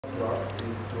o'clock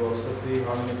is to also see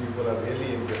how many people are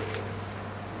really interested,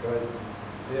 because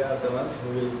they are the ones who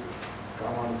will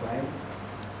come on time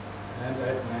and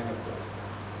at 9 o'clock.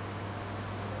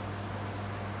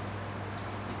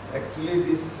 Actually,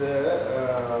 this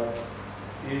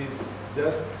is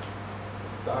just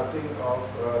starting of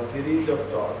a series of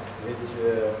talks which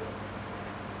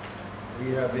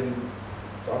we have been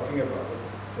talking about,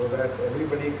 so that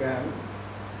everybody can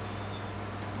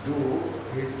do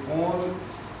his own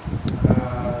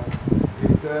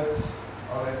research,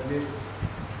 or at least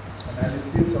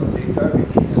analysis of data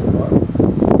which he has got.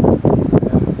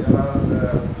 And there are a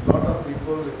lot of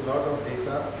people with a lot of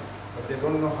data, but they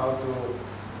don't know how to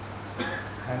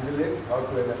handle it, how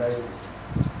to analyze it.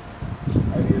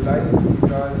 I realized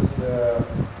because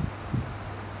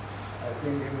I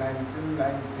think in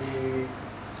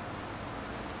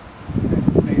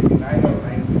 1989 or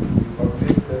 90, we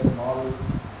published a small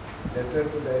letter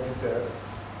to the editor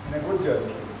in a good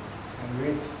journal, in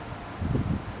which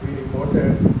we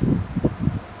reported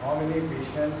how many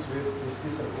patients with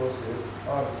cysticercosis,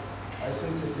 or I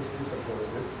shouldn't say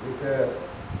cysticercosis, with a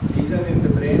lesion in the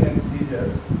brain and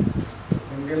seizures, a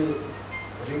single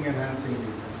ring enhancing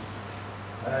lesion,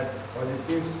 had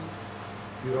positive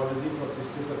serology for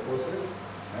cysticercosis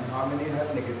and how many had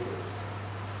negative.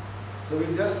 So we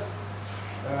just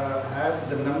have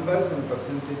the numbers and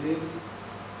percentages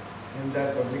in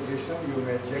that publication. You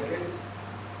may check it,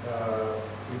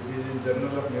 which is in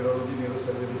Journal of Neurology,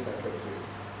 Neurosurgery, Psychiatry.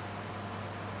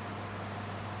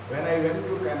 When I went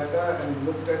to Canada and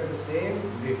looked at the same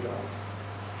data,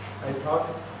 I thought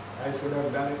I should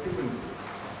have done it differently,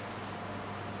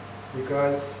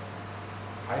 because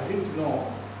I didn't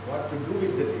know what to do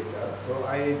with the data, so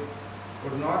I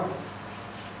could not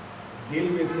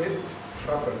deal with it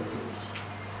properly.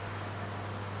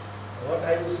 What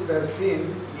I should have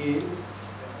seen is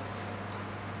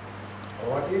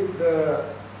what is the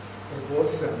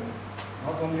proportion,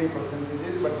 not only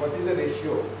percentages, but what is the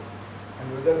ratio,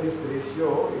 and whether this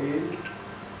ratio is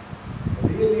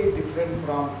really different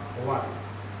from 1.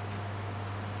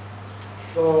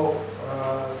 So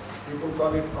people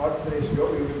call it odds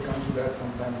ratio. We will come to that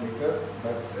sometime later,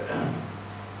 but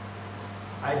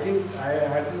I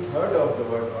hadn't heard of the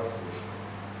word odds ratio.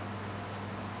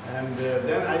 And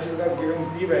then I should have given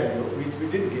p-value, which we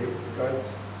didn't give,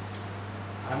 because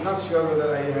I'm not sure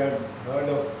whether I had heard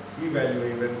of p-value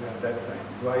even at that time.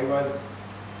 So I was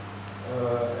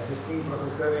assistant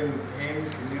professor in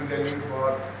AIIMS, New Delhi,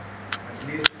 for at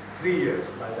least 3 years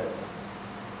by that time.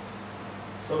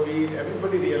 So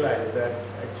everybody realized that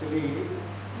actually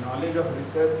knowledge of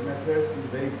research methods is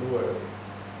very poor.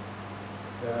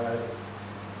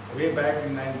 Way back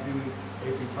in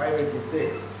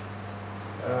 1985-86,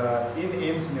 in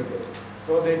AIIMS New Delhi.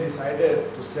 So they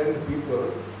decided to send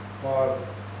people for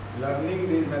learning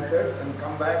these methods and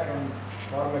come back and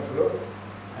form a group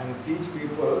and teach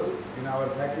people in our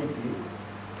faculty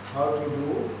how to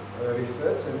do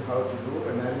research and how to do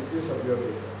analysis of your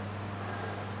data.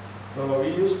 So we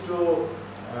used to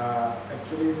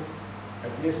actually,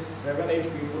 at least 7-8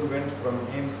 people went from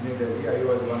AIIMS New Delhi. I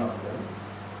was one of them.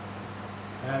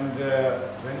 And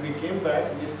when we came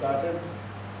back, we started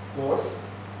courses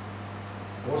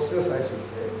I should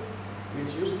say,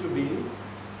 which used to be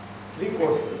 3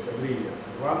 courses every year.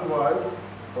 One was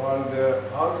called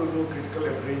How to do Critical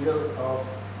Appraisal of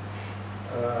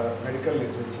Medical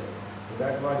Literature. So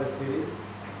that was a series.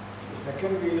 The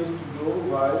second we used to do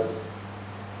was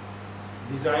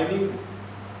designing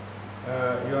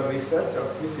your research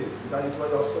or thesis, because it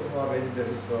was also for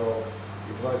residents, so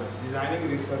it was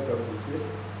designing research or thesis.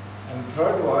 And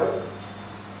third was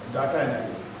data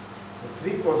analysis. So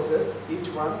 3 courses, each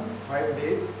one 5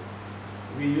 days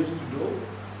we used to do.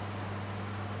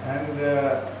 And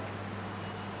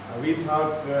we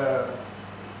thought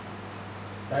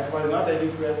that was not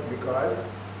adequate, because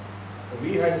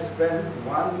we had spent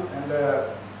 1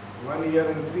 year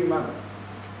and 3 months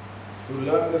to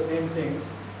learn the same things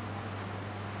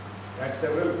at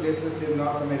several places in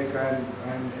North America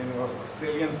and in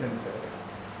Australian Center.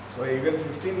 So even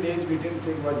 15 days we didn't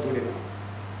think was good enough.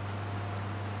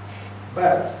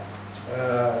 But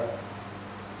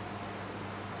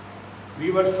we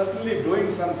were certainly doing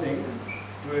something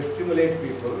to stimulate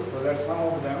people, so that some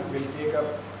of them will take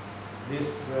up this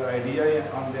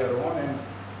idea on their own and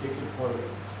take it forward.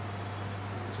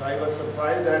 So I was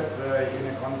surprised that in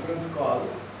a conference call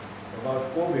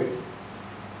about COVID,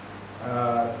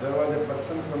 there was a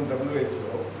person from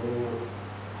WHO who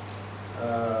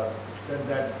said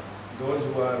that those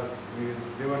who are,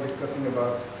 they were discussing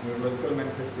about neurological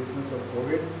manifestations of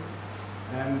COVID,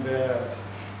 and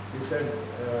he said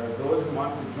those who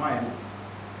want to join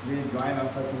please join on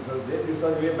such and such day. This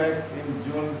was way back in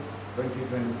June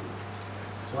 2020.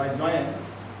 So I joined,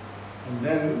 and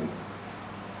then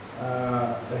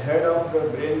the head of the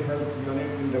brain health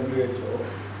unit in WHO,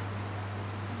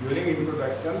 during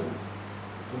introduction,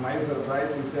 to my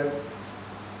surprise, he said,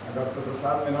 Dr.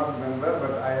 Prasad may not remember,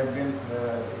 but I have been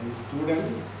his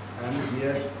student and he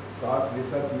has taught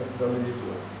research methodology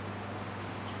to us.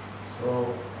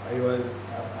 So I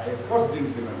of course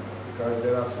didn't remember, because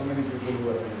there are so many people who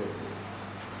attended this.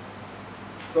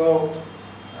 So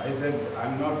I said,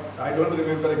 I don't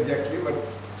remember exactly, but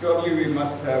surely we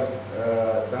must have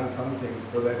done something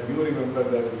so that you remember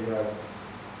that we have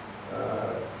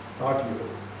taught you.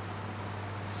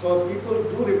 So people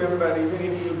do remember, even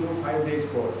if you do 5 days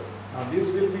course. Now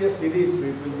this will be a series, so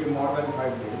it will be more than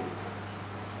 5 days,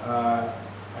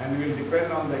 and will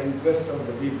depend on the interest of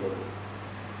the people.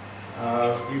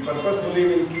 We purposefully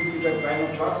will keep it at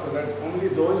 9 o'clock so that only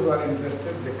those who are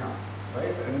interested, they come,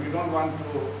 right? And we don't want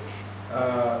to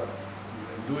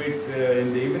do it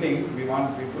in the evening. We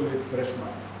want people with fresh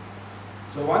mind.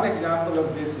 So one example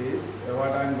of this is what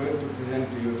I am going to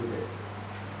present to you today.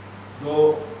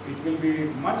 Though it will be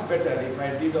much better if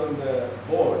I did on the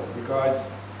board, because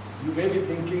you may be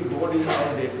thinking board is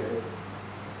outdated,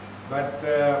 but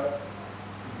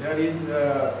there is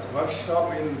a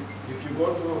workshop if you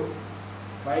go to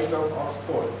site of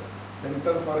Oxford,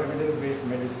 Center for Evidence-Based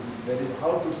Medicine, there is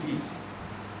how to teach.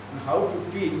 And how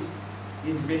to teach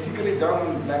is basically done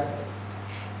on blackboard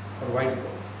or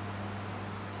whiteboard.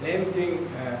 Same thing,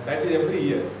 that is every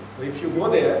year. So if you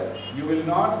go there, you will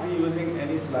not be using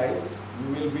any slide.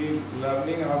 You will be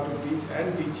learning how to teach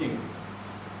and teaching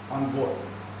on board.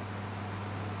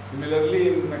 Similarly,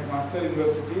 in McMaster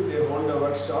University, they hold a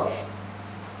workshop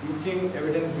teaching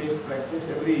evidence-based practice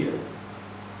every year.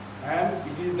 And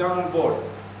it is done on board.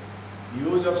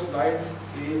 Use of slides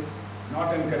is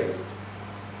not encouraged.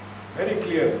 Very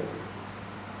clearly.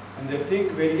 And they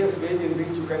think various ways in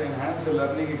which you can enhance the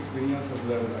learning experience of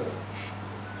learners.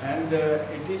 And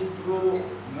it is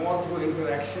more through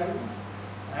interaction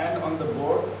and on the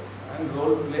board and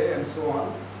role play and so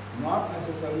on, not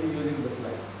necessarily using the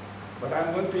slides. But I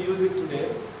am going to use it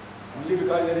today only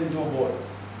because there is no board.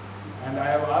 And I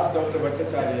have asked Dr.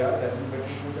 Bhattacharya that we better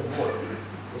put a board.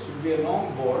 There should be a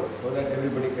long board so that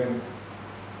everybody can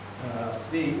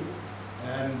see,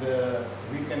 and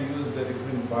we can use the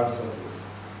different parts of this.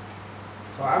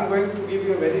 So I am going to give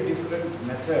you a very different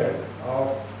method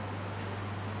of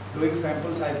doing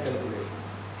sample size calculation.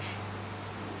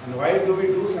 And why do we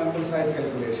do sample size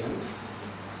calculation?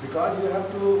 Because you have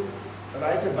to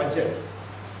write a budget.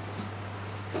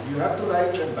 You have to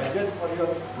write a budget for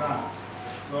your grant.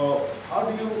 So how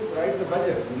do you write the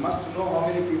budget? You must know how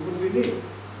many people we need.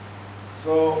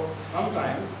 So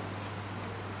sometimes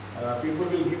people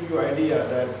will give you idea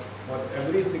that for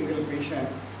every single patient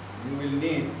you will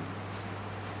need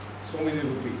so many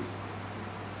rupees.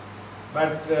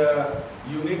 But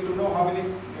you need to know how many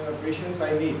patients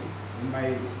I need in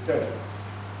my study.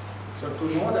 So to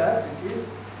know that, it is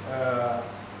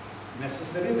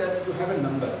necessary that you have a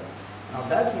number. Now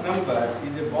that number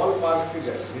is a ballpark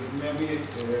figure. It may be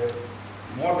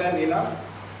more than enough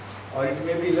or it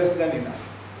may be less than enough.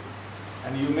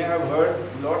 And you may have heard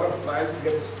a lot of trials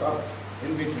get stopped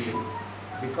in between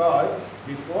because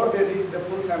before they reach the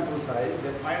full sample size,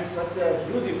 they find such a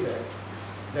huge effect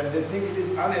that they think it is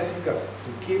unethical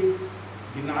to keep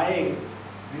denying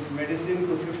this medicine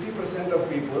to 50% of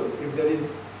people if there is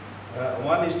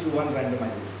 1:1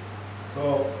 randomization.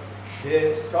 So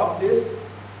they stop this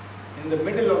in the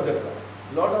middle of the trial.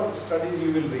 A lot of studies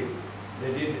you will read.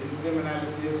 They did interim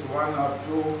analysis 1 or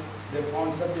 2. They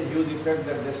found such a huge effect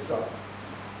that they stopped.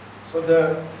 So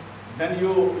then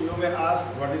you may ask,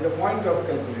 what is the point of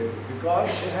calculating? Because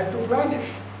they had to plan it.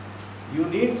 You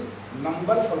need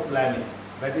number for planning.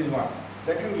 That is one.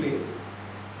 Secondly,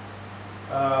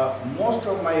 most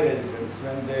of my residents,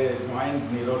 when they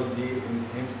joined neurology in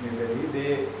AIIMS New Delhi,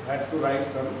 they had to write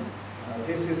some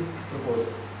thesis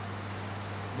proposal.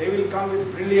 They will come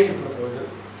with brilliant proposal,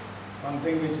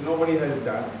 something which nobody has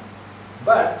done,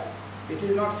 but it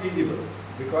is not feasible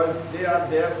because they are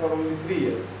there for only 3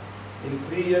 years. In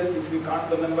 3 years, if you count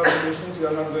the number of patients, you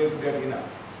are not going to get enough.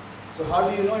 So how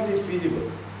do you know it is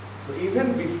feasible? So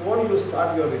even before you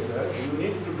start your research, you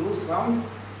need to do some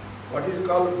what is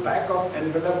called back of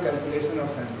envelope calculation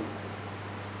of sample size.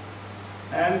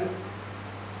 And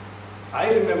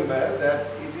I remember that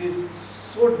it is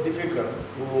so difficult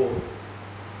to,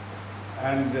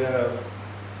 and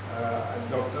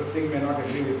Dr. Singh may not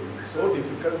agree with me, so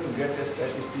difficult to get a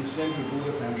statistician to do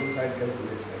a sample size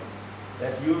calculation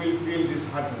that you will feel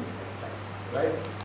disheartened at times, right?